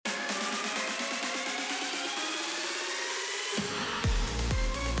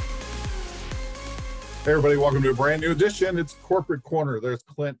Hey everybody, welcome to a brand new edition. It's Corporate Corner. There's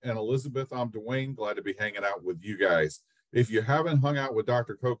Clint and Elizabeth. I'm Dwayne. Glad to be hanging out with you guys. If you haven't hung out with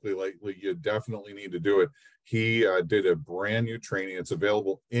Dr. Coakley lately, you definitely need to do it. He did a brand new training. It's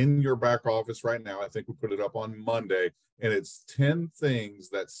available in your back office right now. I think we put it up on Monday, and it's 10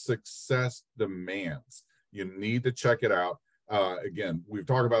 things that success demands. You need to check it out. Again, we've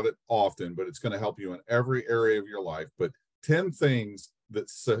talked about it often, but it's going to help you in every area of your life. But 10 things that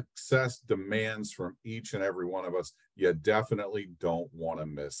success demands from each and every one of us. You definitely don't want to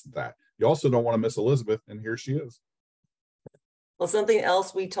miss that. You also don't want to miss Elizabeth, and here she is. Well, something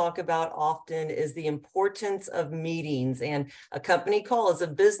else we talk about often is the importance of meetings, and a company call is a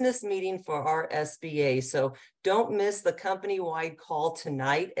business meeting for our SBA. So don't miss the company-wide call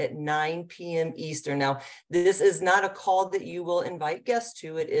tonight at 9 p.m. Eastern. Now, this is not a call that you will invite guests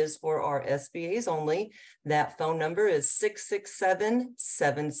to. It is for our SBAs only. That phone number is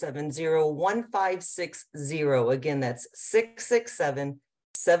 667-770-1560. Again, that's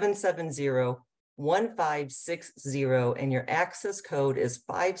 667-770-1560, and your access code is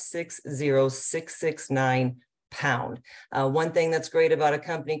 560669 pound. One thing that's great about a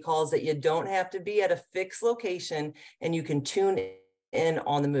company call is that you don't have to be at a fixed location and you can tune in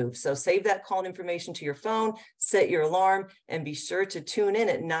on the move. So save that call information to your phone, set your alarm, and be sure to tune in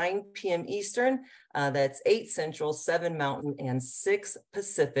at 9 p.m. Eastern. That's 8 Central, 7 Mountain, and 6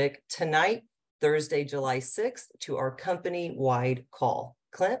 Pacific tonight, Thursday, July 6th, to our company-wide call.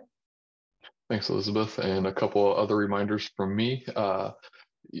 Clint? Thanks, Elizabeth. And a couple of other reminders from me.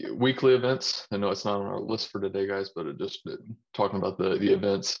 Weekly events. I know it's not on our list for today, guys, but talking about the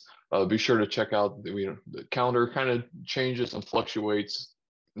events. Be sure to check out the calendar. Kind of changes and fluctuates,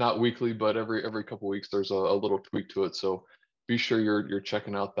 not weekly, but every couple of weeks there's a little tweak to it. So be sure you're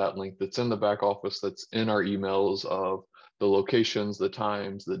checking out that link that's in the back office, that's in our emails of the locations, the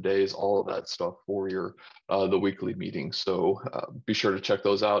times, the days, all of that stuff for your the weekly meetings. So be sure to check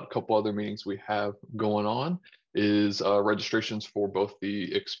those out. A couple other meetings we have going on is registrations for both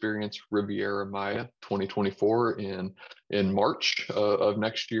the Experience Riviera Maya 2024 in March of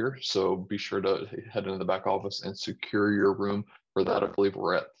next year. So be sure to head into the back office and secure your room for that. I believe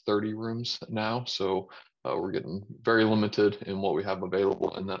we're at 30 rooms now. So we're getting very limited in what we have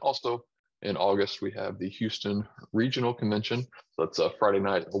available. And then also in August, we have the Houston Regional Convention. So that's a Friday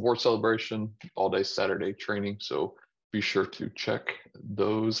night award celebration, all day Saturday training. So be sure to check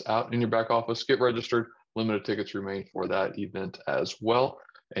those out in your back office. Get registered. Limited tickets remain for that event as well.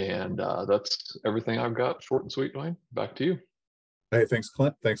 And that's everything I've got. Short and sweet, Dwayne. Back to you. Hey, thanks,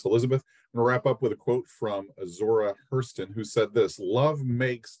 Clint. Thanks, Elizabeth. I'm going to wrap up with a quote from Zora Hurston, who said this: "Love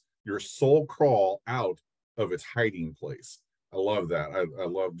makes your soul crawl out of its hiding place." I love that. I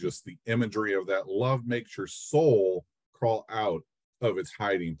love just the imagery of that. Love makes your soul crawl out of its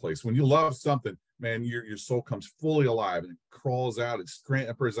hiding place. When you love something, man, your soul comes fully alive and it crawls out, it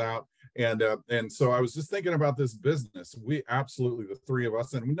scampers out. And so I was just thinking about this business. We absolutely, the three of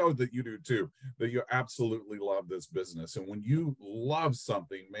us, and we know that you do too, that you absolutely love this business. And when you love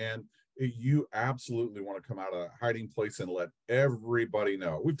something, man, you absolutely want to come out of a hiding place and let everybody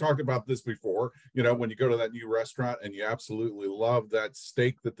know. We've talked about this before, when you go to that new restaurant and you absolutely love that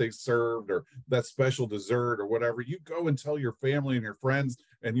steak that they served or that special dessert or whatever, you go and tell your family and your friends,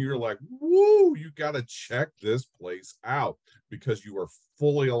 and you're like, woo, you got to check this place out, because you are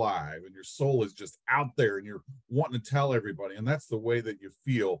fully alive and your soul is just out there and you're wanting to tell everybody. And that's the way that you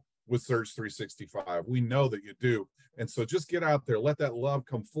feel with Surge 365. We know that you do. And so just get out there, let that love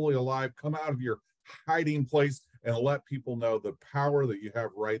come fully alive, come out of your hiding place, and let people know the power that you have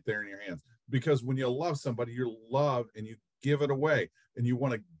right there in your hands. Because when you love somebody, you love and you give it away, and you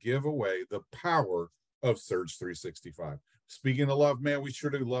want to give away the power of Surge 365. Speaking of love, man, we sure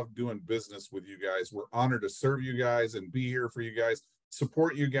do love doing business with you guys. We're honored to serve you guys and be here for you guys,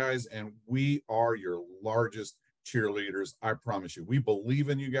 support you guys, and we are your largest cheerleaders. I promise you, we believe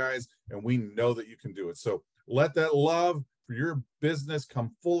in you guys and we know that you can do it. So let that love for your business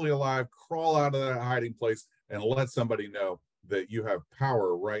come fully alive, crawl out of that hiding place, and let somebody know that you have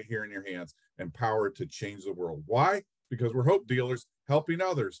power right here in your hands and power to change the world. Why? Because we're hope dealers helping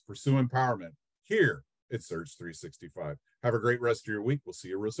others pursue empowerment here at Surge 365. Have a great rest of your week. We'll see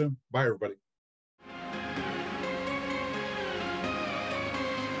you real soon. Bye, everybody.